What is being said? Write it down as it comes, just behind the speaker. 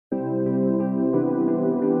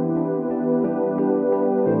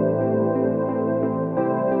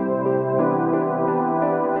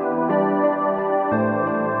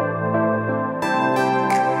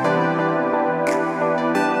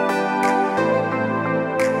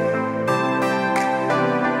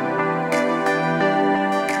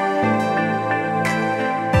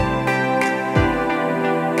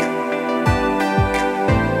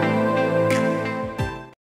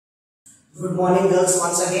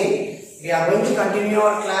again. We are going to continue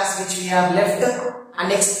our class which we have left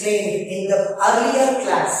unexplained in the earlier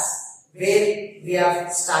class, where we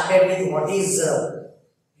have started with what is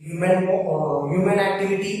human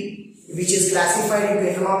activity, which is classified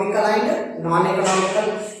into economical and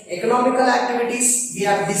non-economical. Economical activities we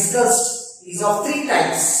have discussed is of three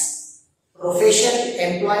types: profession,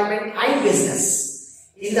 employment and business.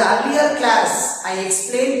 In the earlier class, I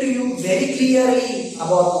explained to you very clearly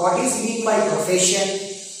about what is meant by profession,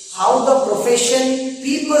 how the profession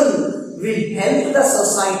people will help the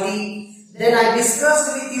society. Then I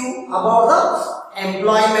discussed with you about the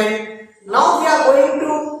employment. Now we are going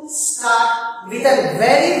to start with a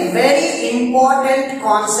very important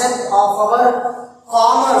concept of our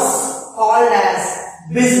commerce called as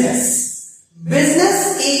business.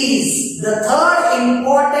 Business is the third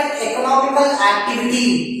important economical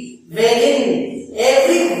activity wherein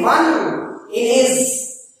everyone in his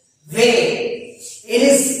way, in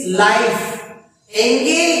his life,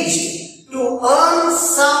 engaged to earn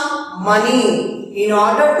some money in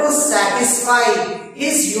order to satisfy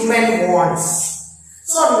his human wants.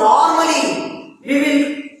 So normally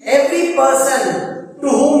every person to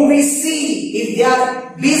whom we see, if they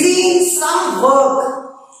are busy in some work,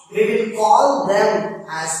 we will call them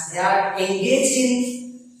as they are engaged in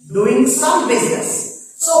doing some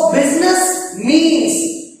business. So business means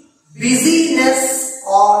busyness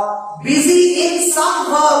or busy in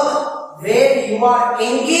some work where you are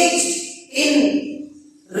engaged in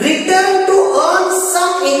return to earn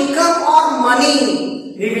some income or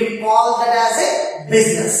money. We will call that as a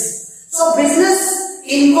business. So business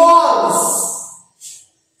involves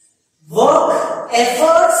work,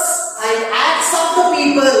 efforts and acts of the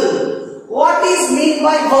people. What is meant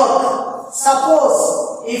by work? Suppose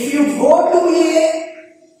if you go to a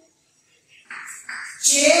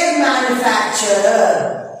chair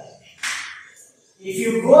manufacturer,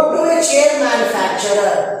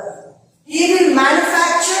 he will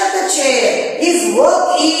manufacture the chair. His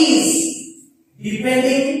work is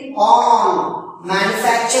depending on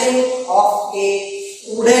manufacturing of a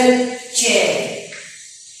wooden chair.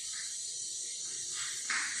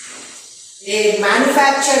 A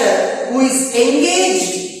manufacturer who is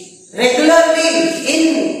engaged regularly in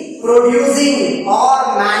producing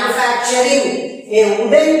or manufacturing a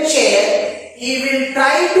wooden chair, he will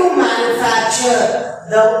try to manufacture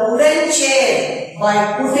the wooden chair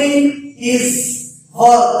by putting his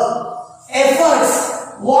work, efforts.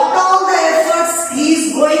 What all the efforts he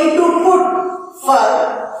is going to put for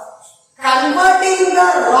converting the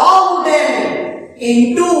raw wooden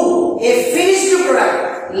into a finished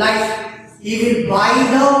product, like he will buy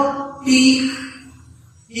the teak,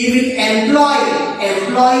 he will employ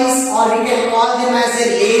employees, or we can call them as a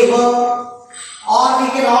labor, or we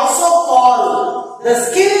can also call the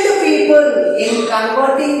skilled people in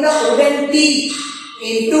converting the wooden teak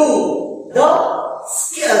into the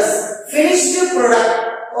finished product.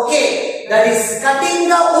 Okay, that is cutting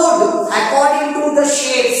the wood according to the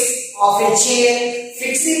shapes of a chair,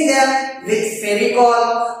 fixing them with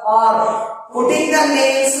fevicol, or putting the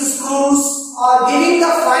nails, screws, or giving the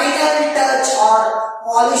final touch or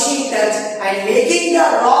polishing touch and making the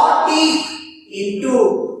raw teak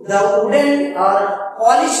into the wooden or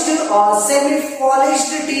polished or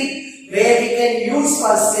semi-polished teak where we can use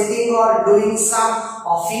for sitting or doing some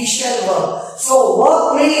official work. So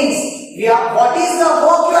work means what is the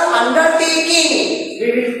work you are undertaking? We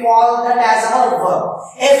will call that as our work.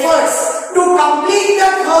 Efforts to complete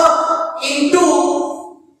that work into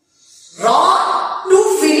raw to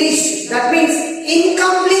finished. That means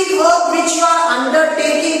incomplete work which you are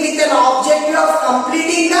undertaking with an objective of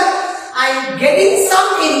completing that and getting some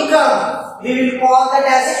income. We will call that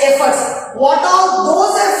as efforts. What are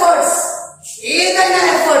those efforts? ఏదైనా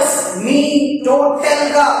efforts mean total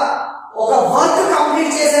గా ఒక work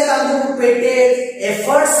complete చేసేందుకు పెట్టే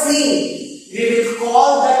efforts ని we will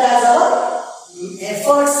call that as our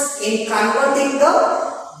efforts in converting the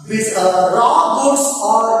raw goods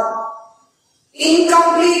or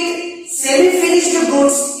incomplete semi-finished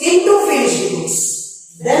goods into finished goods.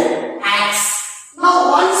 Then acts. Now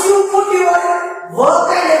once you put your work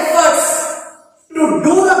and efforts to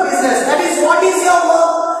do the business, that is what is your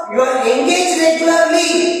work? You are engaged regularly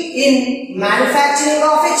in manufacturing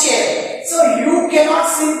of a chair. So you cannot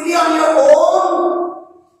simply on your own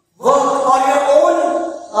work or your own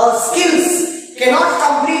skills cannot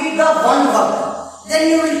complete the one work. Then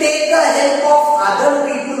you will take the help of other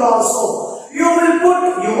people also. You will put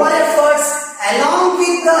your efforts along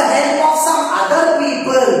with the help of some other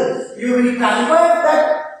people. You will convert that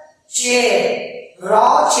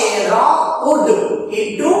raw wood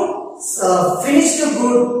into finished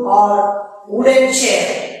good or wooden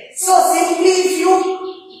chair. So simply if you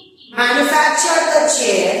manufacture the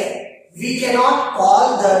chair, we cannot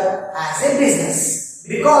call that as a business,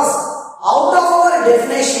 because out of our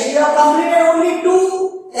definition, you have completed only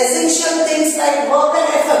two essential things like work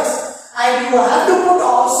and efforts, and you have to put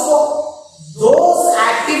also those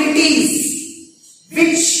activities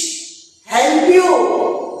which help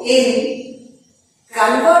you in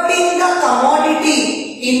converting the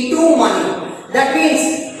commodity into money. That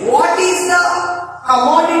means, what is the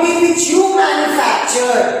commodity which you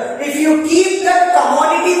manufacture? If you keep that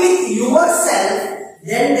commodity with yourself,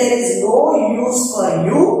 then there is no use for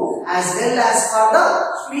you as well as for the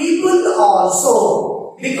people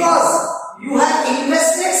also, because you have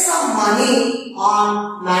invested some money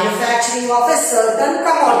on manufacturing of a certain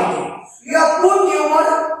commodity. You have put your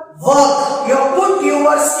work, you have put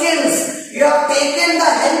your skills, you have taken the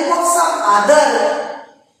help of some other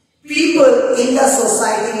people in the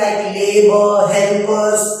society like labor,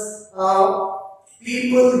 helpers,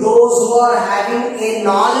 people, those who are having a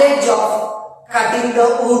knowledge of cutting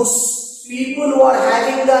the woods, people who are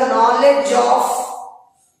having the knowledge of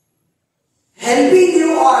helping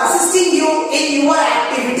you or assisting you in your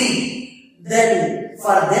activity, then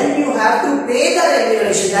for them you have to pay the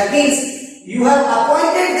remuneration. That means you have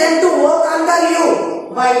appointed them to work under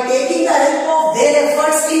you by taking the help of their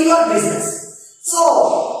efforts in your business.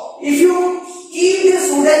 So, if you keep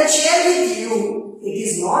this wooden chair with you, it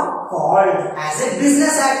is not called as a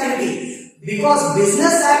business activity, because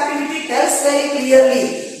business activity tells very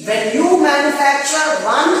clearly, when you manufacture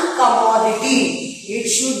one commodity, it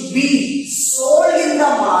should be sold in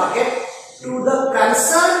the market to the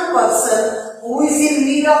concerned person who is in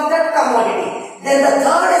need of that commodity. Then the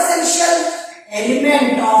third essential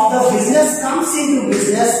element of the business comes into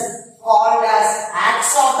business, called as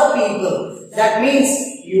acts of the people. That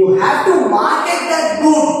means you have to market that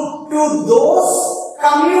good to those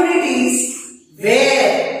communities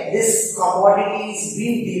where this commodity is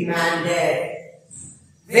being demanded.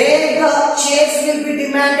 Where the chairs will be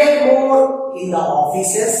demanded more? In the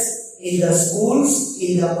offices, in the schools,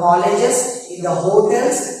 in the colleges, in the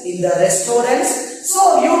hotels, in the restaurants.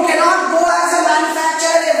 So you cannot go as a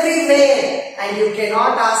manufacturer everywhere, and you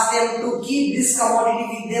cannot ask them to keep this commodity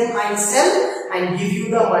with them and sell and give you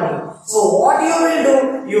the money. So what you will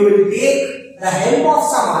do? You will take the help of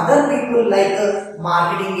some other people like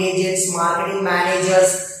marketing agents, marketing managers,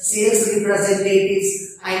 sales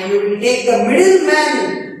representatives, and you will take the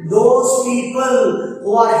middlemen, those people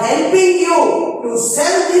who are helping you to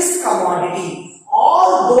sell this commodity.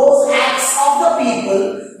 All those acts of the people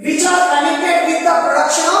which are connected with the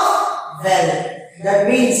production of wealth. That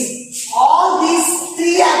means all these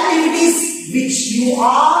three activities which you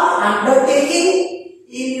are undertaking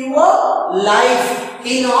in your life,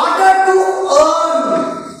 in order to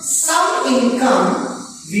earn some income,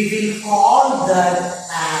 we will call that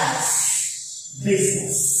as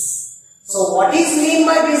business. So what is mean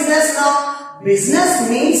by business now? Business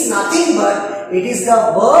means nothing but it is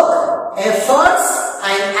the work, efforts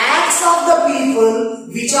and acts of the people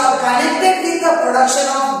which are connected with the production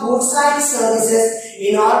of goods and services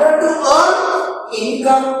in order to earn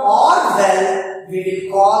income or wealth. We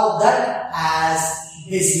will call that as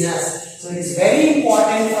business. So it is very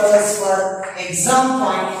important for us for exam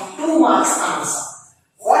point 2 marks answer.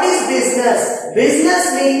 What is business?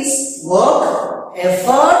 Business means work,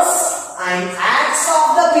 efforts and acts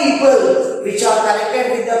of the people which are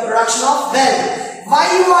connected with the production of wealth. Why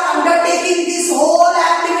you are undertaking this whole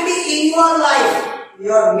activity in your life?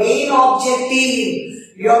 Your main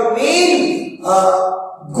objective, your main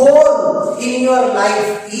goal in your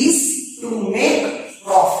life is to make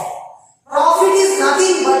profit. Profit is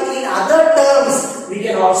nothing but in other terms we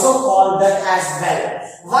can also call that as wealth.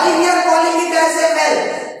 Why we are calling it as a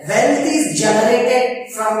wealth? Wealth is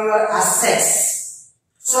generated from your assets.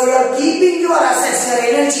 So you are keeping your assets, your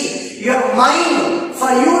energy, your mind. For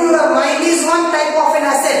you, your mind is one type of an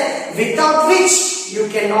asset without which you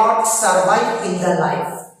cannot survive in the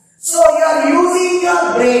life. So you are using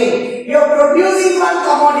your brain, you are producing one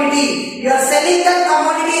commodity, you are selling that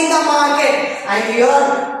commodity in the market, and you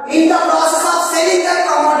are in the process of selling that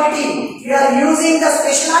commodity, you are using the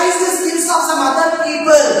specialized skills of some other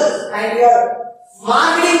people, and you are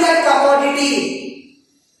marketing that commodity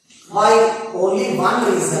by only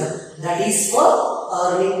one reason, that is for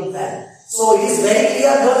earning wealth. So it is very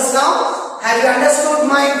clear, girls. Now have you understood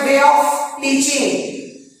my way of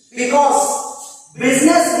teaching? Because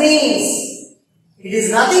business means it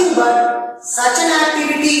is nothing but such an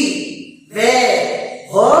activity where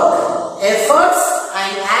work, efforts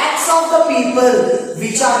and acts of the people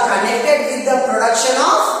which are connected with the production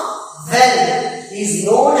of wealth is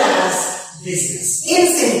known as business. In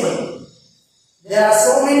simple, there are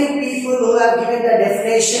so many people who have given the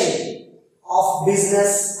definition of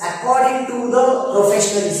business according to the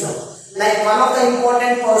professionalism. Like one of the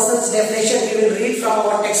important person's definition we will read from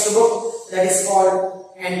our textbook, that is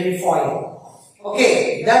called Henry Ford.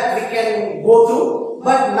 Okay, that we can go through,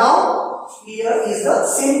 but now here is the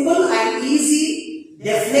simple and easy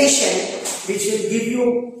definition which will give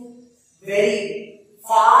you very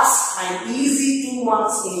fast and easy 2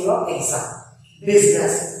 marks in your exam.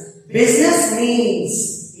 Business. Business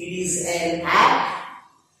means it is an act.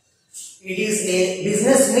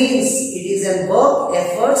 Business means it is a work,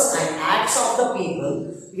 efforts and acts of the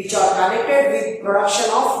people which are connected with production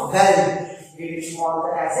of wealth. We will call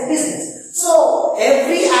that as a business. So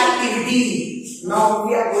every activity, now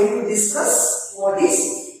we are going to discuss what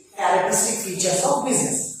is characteristic features of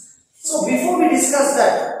business. So before we discuss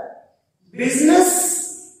that,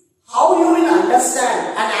 business, how you will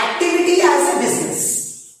understand an activity as a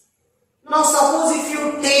business. Now suppose if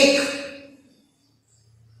you take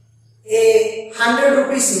a 100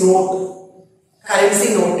 rupees note,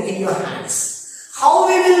 currency note in your hands, how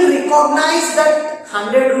we will recognize that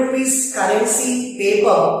 100 rupees currency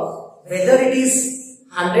paper, whether it is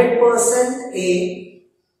 100% a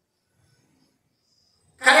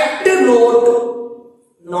correct note,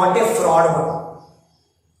 not a fraud one.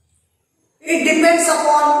 It depends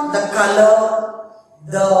upon the color,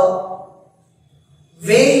 the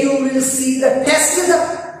way you will see the test the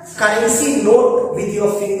currency note with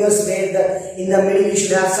your fingers, where in the middle you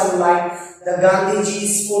should have some light. The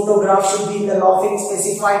Gandhiji's photograph should be in the laughing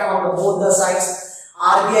specified on both the sides.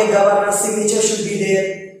 RBI governor's signature should be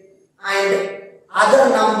there, and other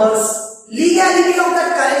numbers. Legality of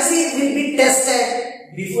that currency will be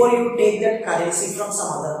tested before you take that currency from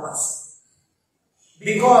some other person,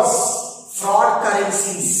 because fraud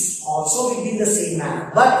currencies also will be in the same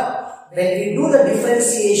manner. But when we do the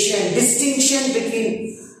differentiation, distinction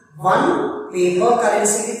between one paper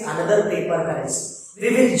currency with another paper currency, we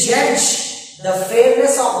will judge the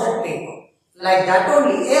fairness of that paper. Like that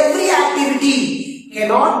only, every activity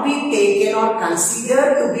cannot be taken or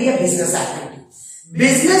considered to be a business activity.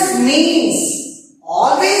 Business means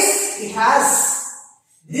always it has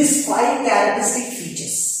these 5 characteristic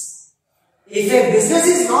features. If a business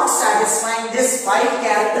is not satisfying these 5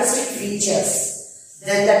 characteristic features,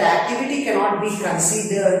 then that activity cannot be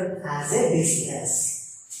considered as a business.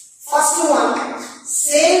 First one,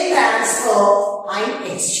 sale, transfer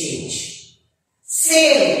and exchange.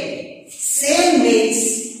 Sale. Sale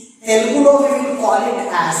means, Telugulo we will call it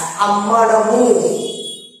as ammadamu.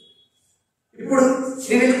 We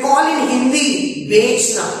will call in Hindi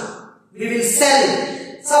bechna. We will sell.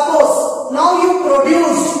 Suppose now you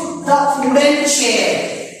produced the wooden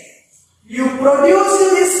chair. You produced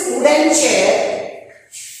this wooden chair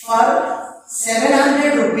for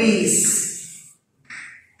 700 rupees.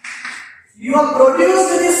 You have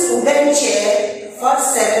produced this wooden chair for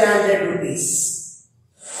 700 rupees.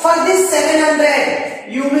 For this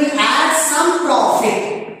 700, you will add some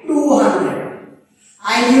profit, 200.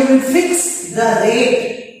 And you will fix the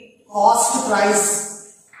rate, cost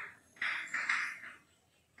price.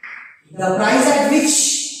 The price at which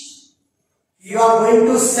you are going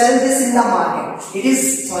to sell this in the market.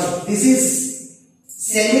 This is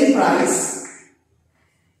selling price.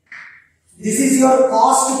 This is your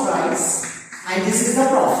cost price. And this is the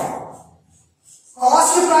profit.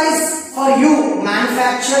 Cost price for you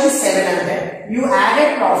manufactured is 700. You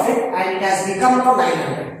added profit and it has become now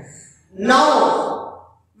 900.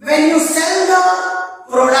 Now, when you sell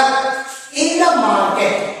the product in the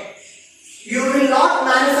market, you will not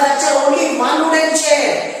manufacture only one wooden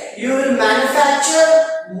chair. You will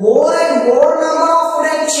manufacture more and more number of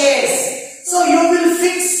wooden chairs. So you will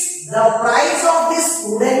fix the price of this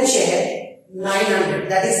wooden chair 900,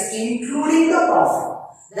 that is including the profit.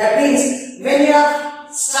 That means when you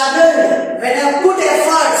have struggled, when you have put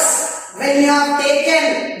efforts, when you have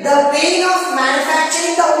taken the pain of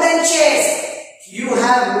manufacturing the wooden chairs, you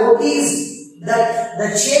have noticed that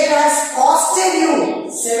the chair has costed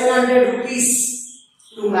you 700 rupees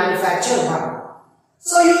to manufacture one.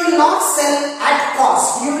 So you will not sell at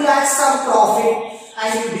cost, you will add some profit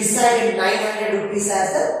and you decide 900 rupees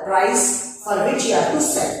as the price for which you have to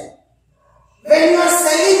sell. When you are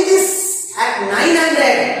selling this at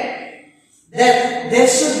 900, then there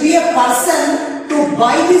should be a person to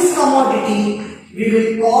buy this commodity. We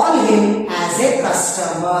will call him as a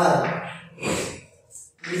customer.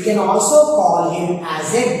 We can also call him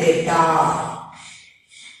as a debtor.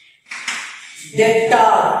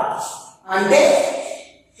 Debtor. Ante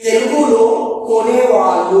Telugulo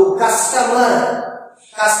konevalu, customer.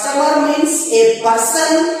 Customer means a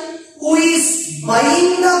person who is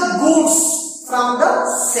buying the goods from the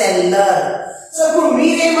seller. So,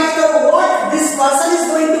 what this person is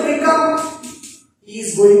going to become? He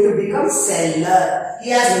is going to become seller. He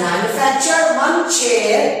has manufactured one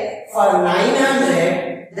chair for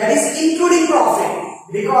 900, that is including profit.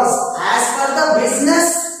 Because as per the business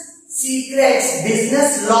secrets, business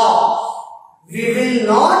law, we will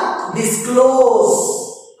not disclose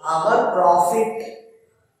our profit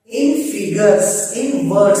in figures, in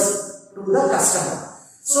words to the customer.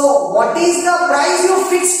 So, what is the price you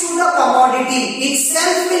fix to the commodity?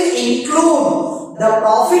 Itself will include the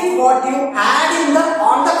profit what you add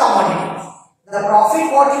on the commodity. The profit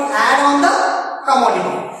what you add on the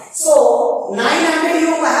commodity. So, 900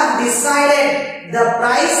 you have decided the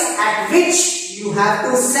price at which you have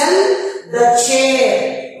to sell the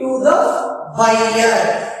chair to the buyer.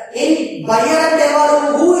 In buyer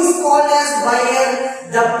level, who is called as buyer?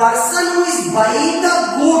 The person who is buying the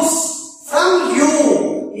goods from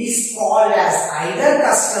you is called as either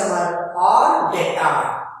customer or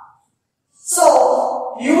debtor.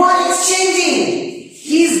 So, you are exchanging.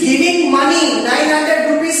 He is giving money,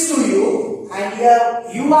 900 rupees to you, and here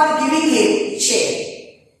you are giving him chair.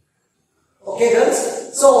 Okay, girls?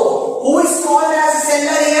 So, who is called as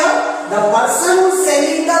seller here? The person who is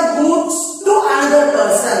selling the goods to another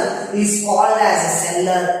person is called as a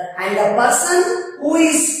seller, and the person who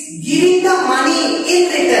is giving the money in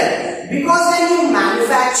return. Because when you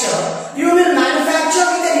manufacture, you will manufacture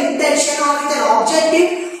with an intention or with an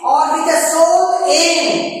objective or with a sole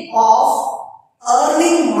aim of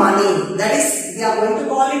earning money. That is, we are going to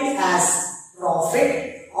call it as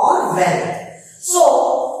profit or wealth.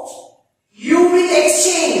 So, you will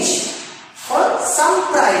exchange for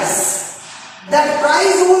some price. That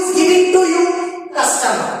price who is giving to you?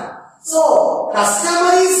 Customer. So,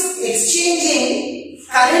 customer is exchanging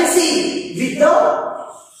currency with the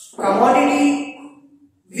commodity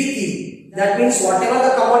with you. That means whatever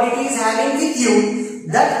the commodity is having with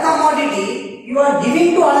you, that commodity you are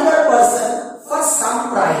giving to another person for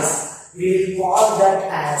some price. We will call that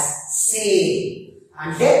as sale.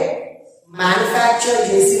 Ante manufacture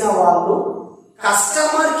chesina vallu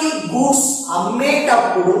customer ki goods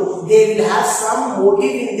ammetappudu they will have some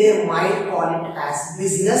motive in their mind, call it as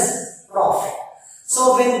business profit.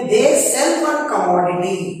 So when they sell one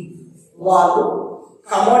commodity, vallu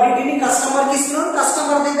commodity ni customer ki istunaru,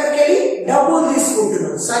 customer దగ్గరికి వెళ్ళి డబ్బులు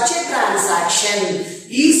తీసుకుంటున్నారు. Such a transaction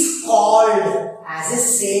is called as a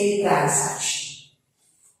sale transaction.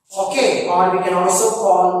 Okay, or we can also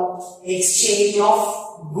call exchange of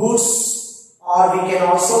goods, or we can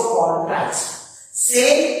also call transfer.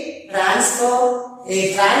 Sale, transfer, a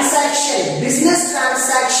transaction, business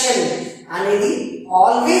transaction అనేది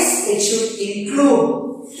always it should include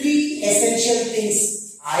three essential things.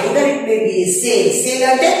 Either it may be a sale. Sale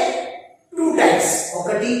అంటే two types.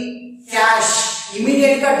 ఒకటి cash,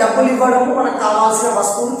 immediate గా డబ్బులు ఇవ్వడము, మనకు కావాల్సిన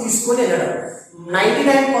వస్తువులు తీసుకొని వెళ్ళడం.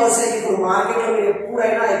 99% ఇప్పుడు మార్కెట్ లో మీరు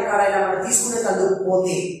ఎప్పుడైనా ఎక్కడైనా మనం తీసుకునే తందుకు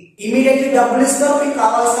పోతే ఇమీడియట్లీ డబ్బులు ఇస్తారు, మీకు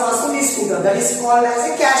కావాల్సిన వస్తువు తీసుకుంటారు. That is called as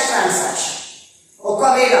a cash transaction.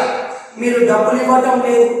 ఒకవేళ మీరు డబ్బులు ఇవ్వటం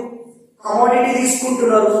లేదు, కమోడిటీ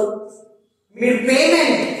తీసుకుంటున్నారు, మీరు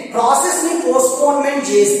పేమెంట్ ప్రాసెస్ ని పోస్ట్పోన్మెంట్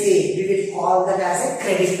చేస్తే we will call that as a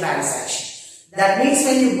credit transaction. That means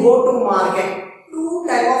when you go to market, two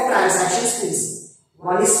type of transactions please.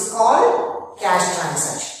 One is called cash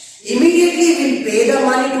transaction. Immediately we'll pay the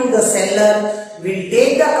money to the seller, we'll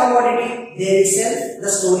take the commodity, there itself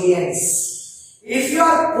the story ends. If you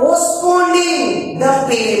are postponing the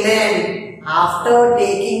payment after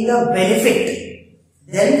taking the benefit,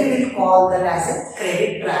 then we will call that as a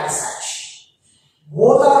credit transaction.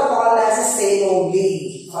 Both are called as a sale only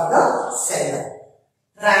for the seller.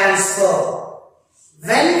 Transfer.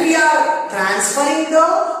 When we are transferring the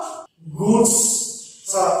goods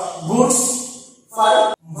for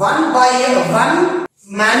one buyer, one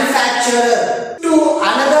manufacturer to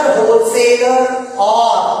another wholesaler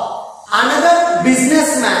or another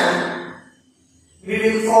businessman, we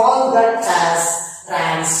will call that as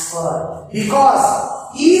transfer. Because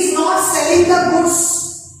he is not selling the goods,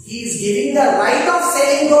 he is giving the right of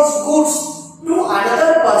selling those goods to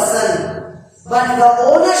another person, but the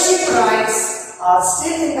ownership rights are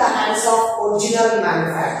still in the hands of original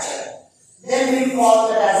manufacturer. Then we call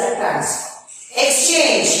that as a transfer.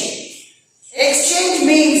 Exchange. Exchange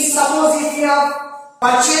means, suppose if you have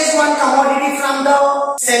purchased one commodity from the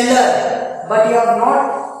seller, but you are not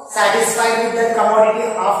satisfied with that commodity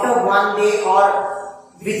after one day or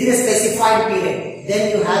within a specified period, then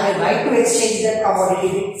you have a right to exchange that commodity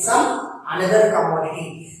with some another commodity.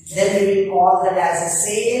 Then we will call that as a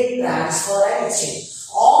sale, transfer and exchange.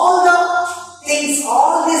 All the things,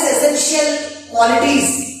 all these essential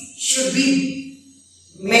qualities should be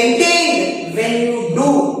maintained when you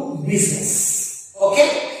do business.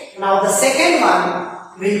 Okay. Now the second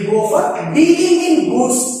one will go for dealing in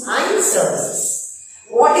goods and services.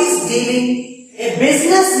 What is dealing? A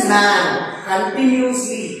businessman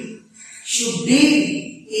continuously should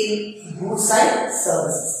deal in goods and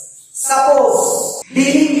services. Suppose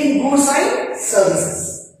dealing in goods and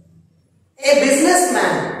services. A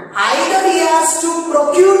businessman, either he has to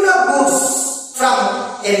procure the goods from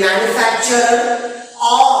a manufacturer,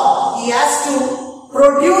 or he has to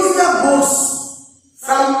produce the goods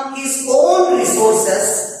from his own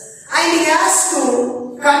resources, and he has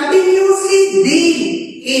to continuously deal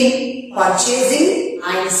in purchasing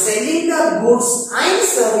and selling the goods and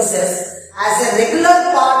services as a regular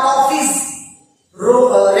part of his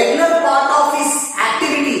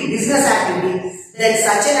activity, business activity, then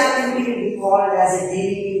such an activity will be called as a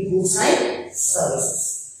dealing in goods and services.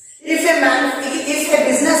 If a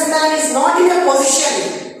businessman is not in a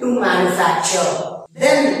position to manufacture,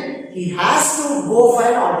 then he has to go for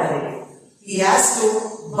an alternative. He has to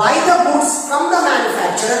buy the goods from the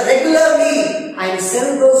manufacturer regularly and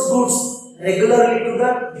sell those goods regularly to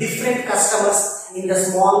the different customers in the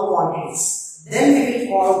small quantities. Then we will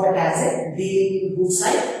call that as a dealing in goods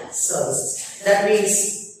and services. That means,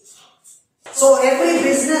 so every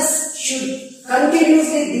business should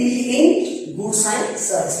continuously deal in goods and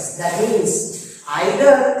services. That means,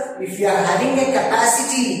 either if you are having a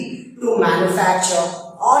capacity to manufacture,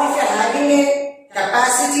 or if you are having a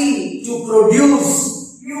capacity to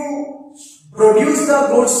produce, you produce the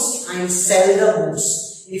goods and sell the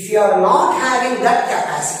goods. If you are not having that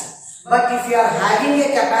capacity, but if you are having a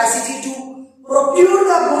capacity to procure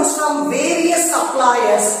the goods from various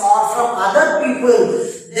suppliers or from other people,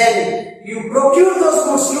 then you procure those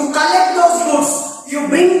goods, you collect those goods, you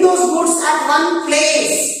bring those goods at one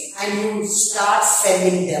place and you start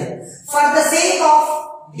selling them. For the sake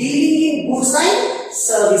of dealing in goods and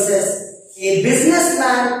services, a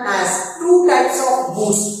businessman has two types of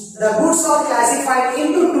goods. The goods are classified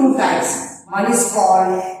into two types. One is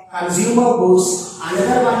called consumer goods,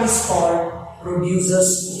 another one is called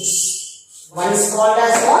producer's goods. One is called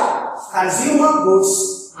as what? Consumer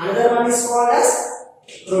goods, another one is called as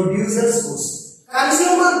producer's goods.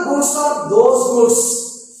 Consumer goods are those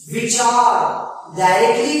goods which are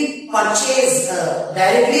directly purchased,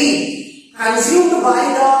 directly consumed by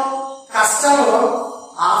the customer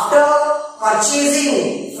after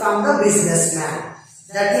purchasing from the businessman.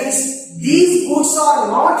 That means these goods are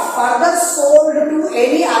not further sold to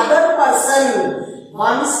any other person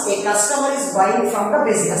once a customer is buying from the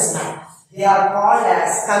businessman. They are called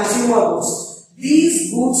as consumer goods.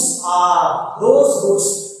 These goods are those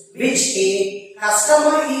goods which a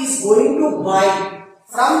customer is going to buy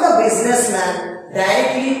from the businessman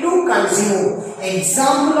directly to consume.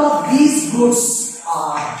 Example of these goods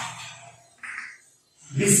are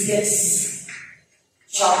biscuits,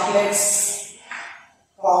 chocolates,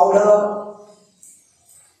 powder,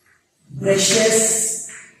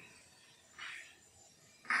 brushes,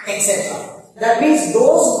 etc. That means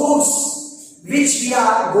those goods which we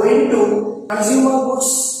are going to consumer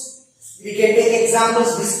goods. We can take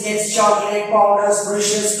examples: biscuits, chocolate, powders,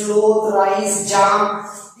 brushes, cloth, rice, jam.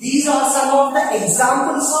 These are some of the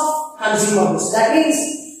examples of consumer goods. That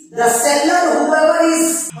means the seller, whoever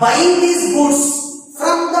is buying these goods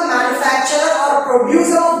from the manufacturer or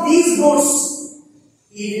producer of these goods,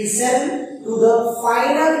 he will sell to the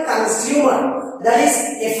final consumer, that is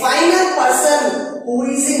a final person who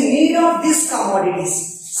is in need of these commodities.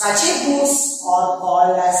 Such a goods are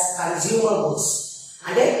called as consumer goods.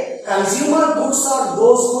 And consumer goods are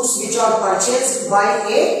those goods which are purchased by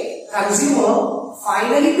a consumer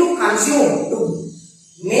finally to consume, to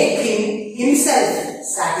make himself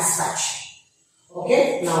satisfaction.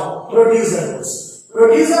 Okay, now producer goods.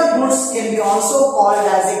 Producer goods can be also called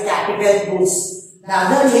as a capital goods. The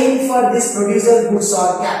other name for this producer goods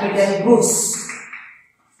are capital goods.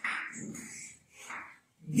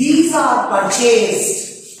 These are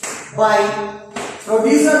purchased by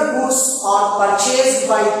producer goods are purchased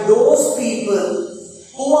by those people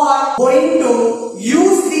who are going to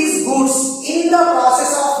use these goods in the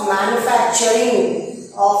process of manufacturing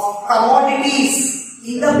of commodities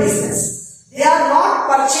in the business. They are not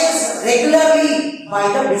purchased regularly by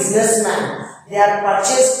the businessman. They are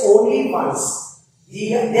purchased only once.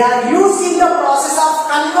 They are used in the process of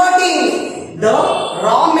converting the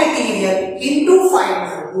raw material into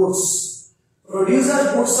final goods.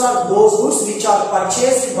 Producer goods are those goods which are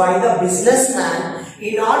purchased by the businessman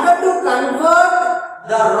in order to convert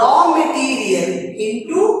the raw material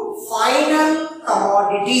into final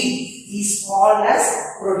commodity. is called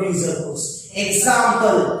as producer goods.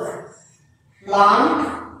 Example,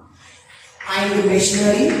 plant and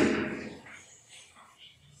machinery,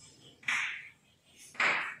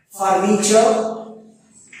 furniture,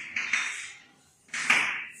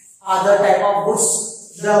 other type of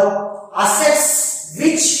goods. The assets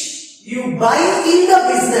which you buy in the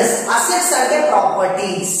business, assets are the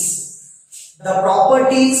properties. The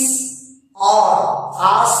properties are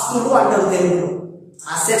astudu under Telugu.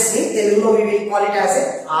 Assets in Telugu we will call it as a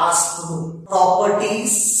astudu.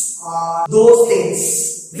 Properties are those things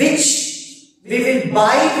which we will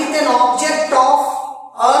buy with an object of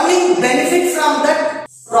earning benefit from that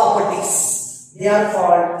properties. They are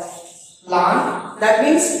called plant. That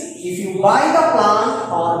means if you buy the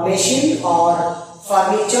plant or machine or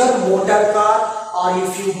furniture, motor car, or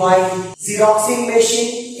if you buy Xeroxing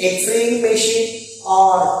machine, X-raying machine,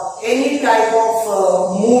 or any type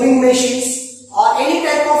of moving machines, or any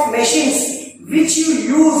type of machines which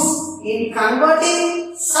you use in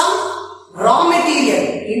converting some raw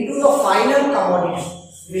material into the final commodity,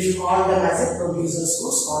 we will call them as a producer's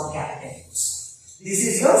goods or capital goods. This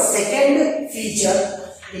is your second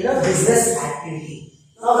feature in a business activity.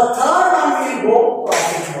 Now the third one will go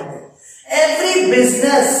profit motive. Every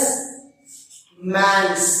business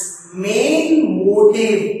man's main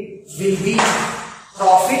motive will be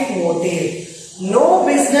profit motive. No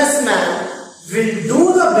businessman will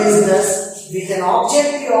do the business with an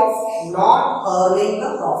objective of not earning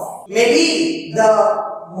the profit. Maybe the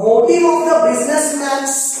motive of the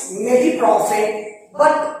businessman's may be profit,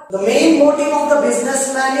 but the main motive of the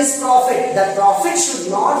businessman is profit. The profit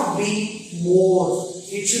should not be more.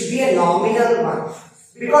 It should be a nominal one.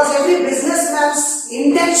 Because every businessman's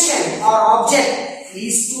intention or object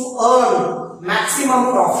is to earn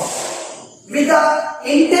maximum profit. With the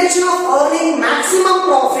intention of earning maximum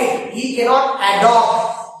profit, he cannot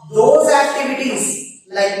adopt those activities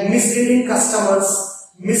like misleading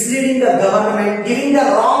customers, misleading the government, giving the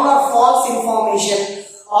wrong or false information,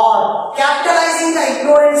 or capitalizing the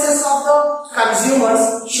ignorances of the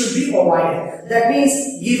consumers should be avoided. That means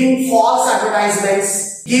giving false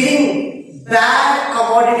advertisements, giving bad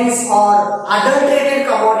commodities or adulterated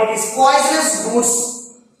commodities, poisonous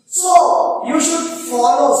goods. So you should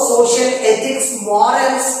follow social ethics,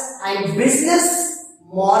 morals and business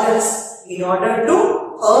morals in order to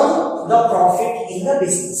earn the profit in the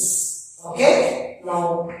business. Okay?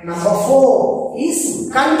 Now number 4 is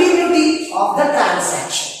continuity of the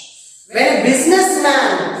transaction. When a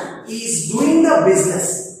businessman is doing the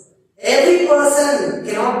business, every person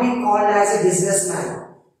cannot be called as a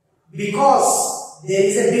businessman because there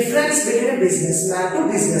is a difference between a businessman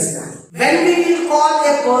to businessman. When we will call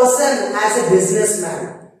a person as a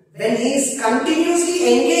businessman, when he is continuously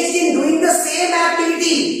engaged in doing the same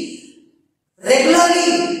activity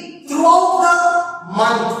regularly throughout the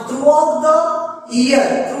month, throughout the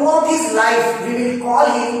year, throughout his life, we will call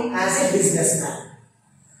him as a businessman.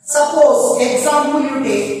 Suppose, example you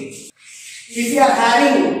take, if you are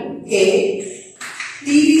having a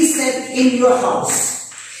TV set in your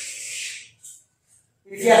house.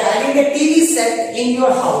 If you are having a TV set in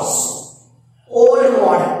your house, old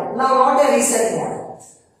model, now not a recent model.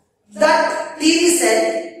 That TV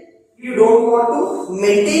set you don't want to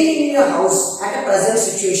maintain in your house at a present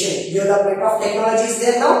situation. Development of technology is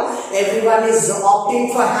there now. Everyone is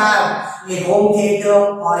opting for have a home theater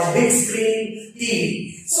or a big screen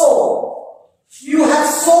TV. So you have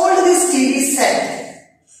sold this TV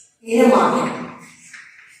set in a market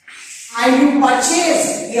and you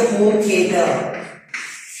purchased a home theater.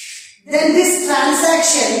 Then this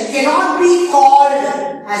transaction cannot be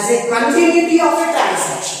called as a continuity of a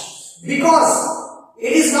transaction because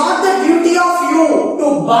it is not the duty of you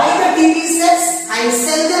to buy the TV sets and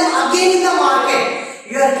sell them again in the market.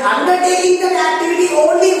 You are undertaking that activity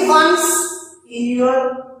only once in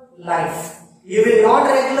your life. You will not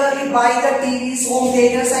regularly buy the TVs, home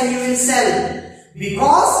theaters and you will sell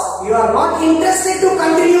because you are not interested to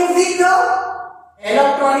continue with the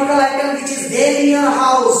electronic item which is there in your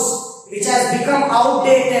house, which has become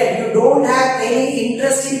outdated. You don't have any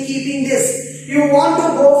interest in keeping this. You want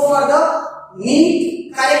to go for the neat,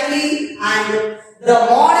 correctly and the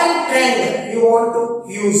modern trend you want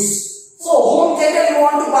to use. So home theater you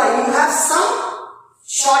want to buy, you have some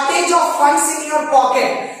shortage of funds in your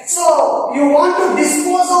pocket. So you want to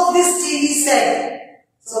dispose of this TV set.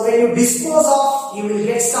 So when you dispose of, you will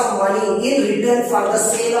get some money in return for the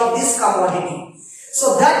sale of this commodity.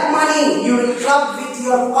 So that money you will club with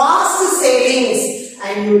your past savings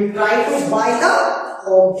and you will try to buy the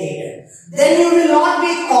home theater. Then you will not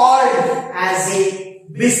be called as a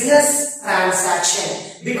business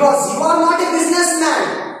transaction because you are not a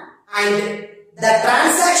businessman and the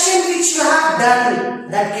transaction which you have done,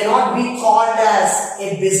 that cannot be called as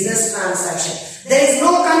a business transaction. There is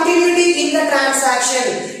no continuity in the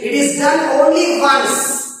transaction. It is done only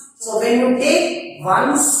once. So when you take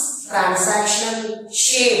once transactional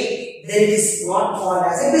shape, then it is not called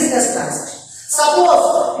as a business transaction.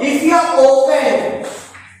 Suppose if you have opened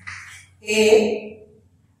a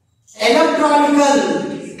electronical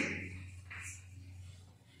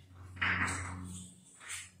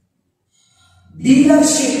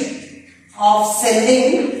dealership of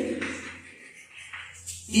selling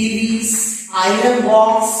TVs, iron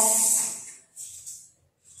box,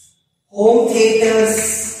 home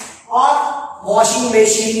theaters or washing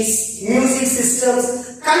machines, music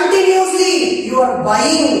systems, continuously you are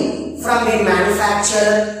buying from a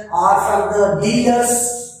manufacturer or from the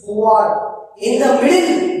dealers who are in the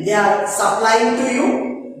middle, they are supplying to you,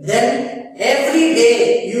 then every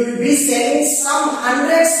day you will be selling some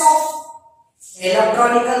hundreds of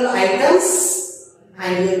electronical items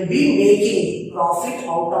and you will be making profit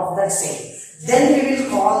out of that sale. Then we will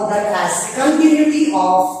call that as continuity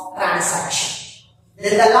of transaction.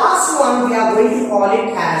 Then the last one we are going to call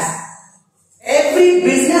it as every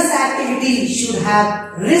business activity should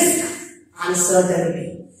have risk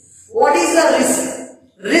uncertainty. What is the risk?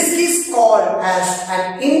 Risk is called as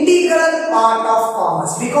an integral part of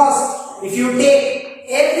commerce, because if you take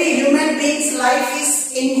every human being's life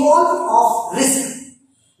is involved of risk.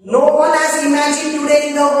 No one has imagined today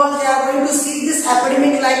in the world they are going to see this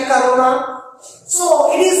epidemic like corona.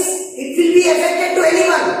 So it will be affected to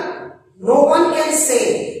anyone. No one can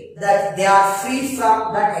say that they are free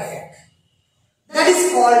from that effect. That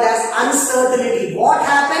is called as uncertainty. What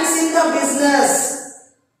happens in the business?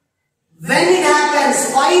 When it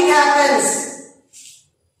happens? Why it happens?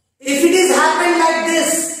 If it is happened like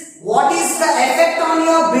this, what is the effect on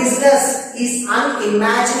your business is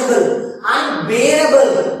unimaginable,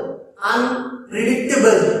 unbearable,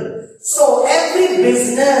 unpredictable. So every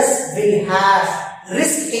business will have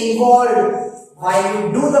risk involved while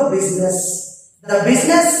you do the business. The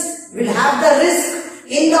business will have the risk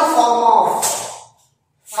in the form of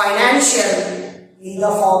financial, in the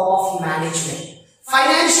form of management.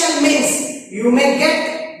 Financial means you may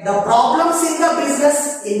get the problems in the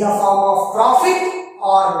business in the form of profit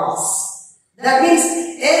or loss. That means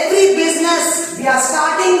every business we are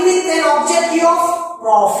starting with an objective of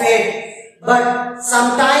profit, but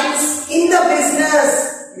sometimes in the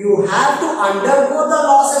business you have to undergo the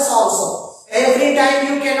losses also. Every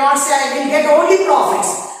time you cannot say I will get only profits.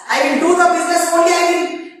 I will do the business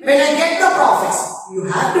only when I get the profits. You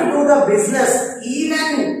have to do the business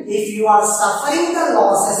even if you are suffering the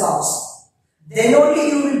losses also. Then only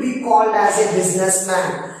you will be called as a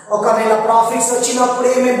businessman. ఒకవేళ profits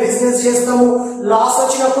వచ్చినప్పుడే మేము business చేస్తాము, loss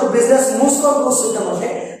వచ్చినప్పుడు business మూసుకొని కూర్చుంటాం అంటే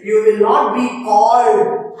you will not be called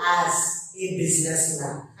as a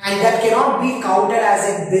businessman, and that cannot be counted as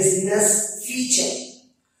a business feature.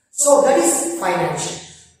 So that is financial.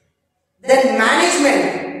 Then management.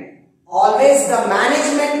 Always the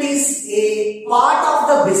management is a part of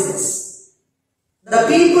the business. The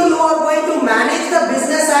people who are going to manage the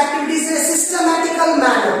business activities in a systematical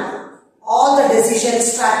manner, all the decision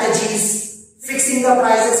strategies, fixing the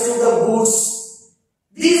prices to the goods,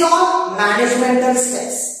 these are managemental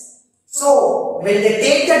steps. So when they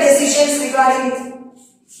take the decisions regarding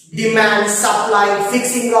demand, supply,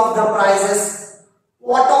 fixing of the prices,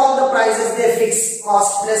 what all the prices they fix,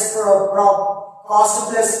 cost plus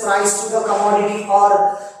price to the commodity, or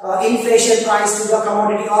inflation price to the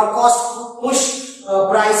commodity, or cost push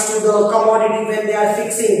price to the commodity when they are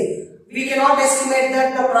fixing. We cannot estimate that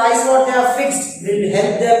the price what they are fixed will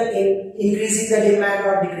help them in increasing the demand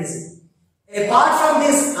or decreasing. Apart from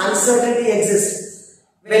this, uncertainty exists.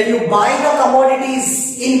 When you buy the commodities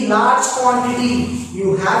in large quantity, you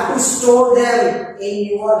have to store them in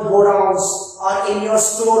your godowns or in your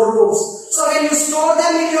storerooms. So when you store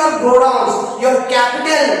them in your godowns, your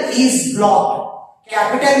capital is blocked.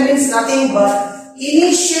 Capital means nothing but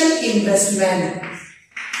initial investment.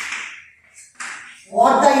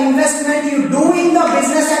 What the investment you do in the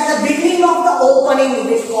business at the beginning of the opening,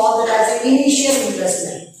 we call that as an initial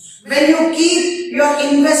investment. When you keep your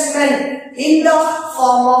investment in the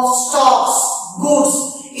form of stocks, goods,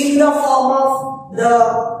 in the form of the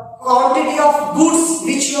quantity of goods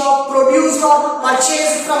which you have produced or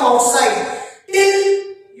purchased from outside, till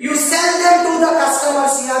you sell them to the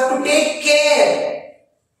customers, you have to take care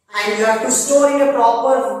and you have to store in a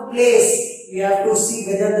proper place. You have to see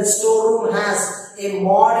whether the storeroom has a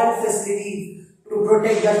modern facility to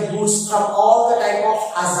protect the goods from all the type of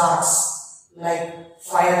hazards like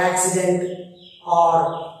fire accident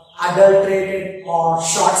or adulterated or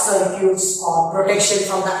short circuits or protection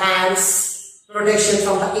from the ants, protection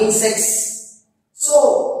from the insects.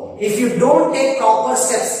 So if you don't take proper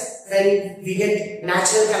steps, when we get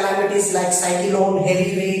natural calamities like cyclone,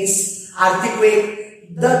 heavy rains,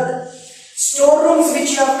 earthquake, the storerooms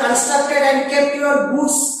which you have constructed and kept your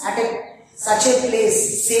goods at such a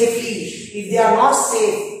place safely, if they are not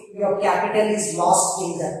safe, your capital is lost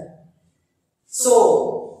in them.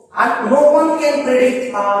 So, and no one can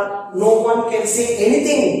predict or no one can say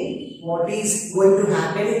anything what is going to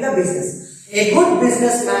happen in the business. A good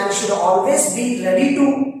businessman should always be ready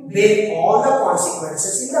to bear all the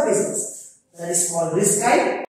consequences in the business. That is called risk and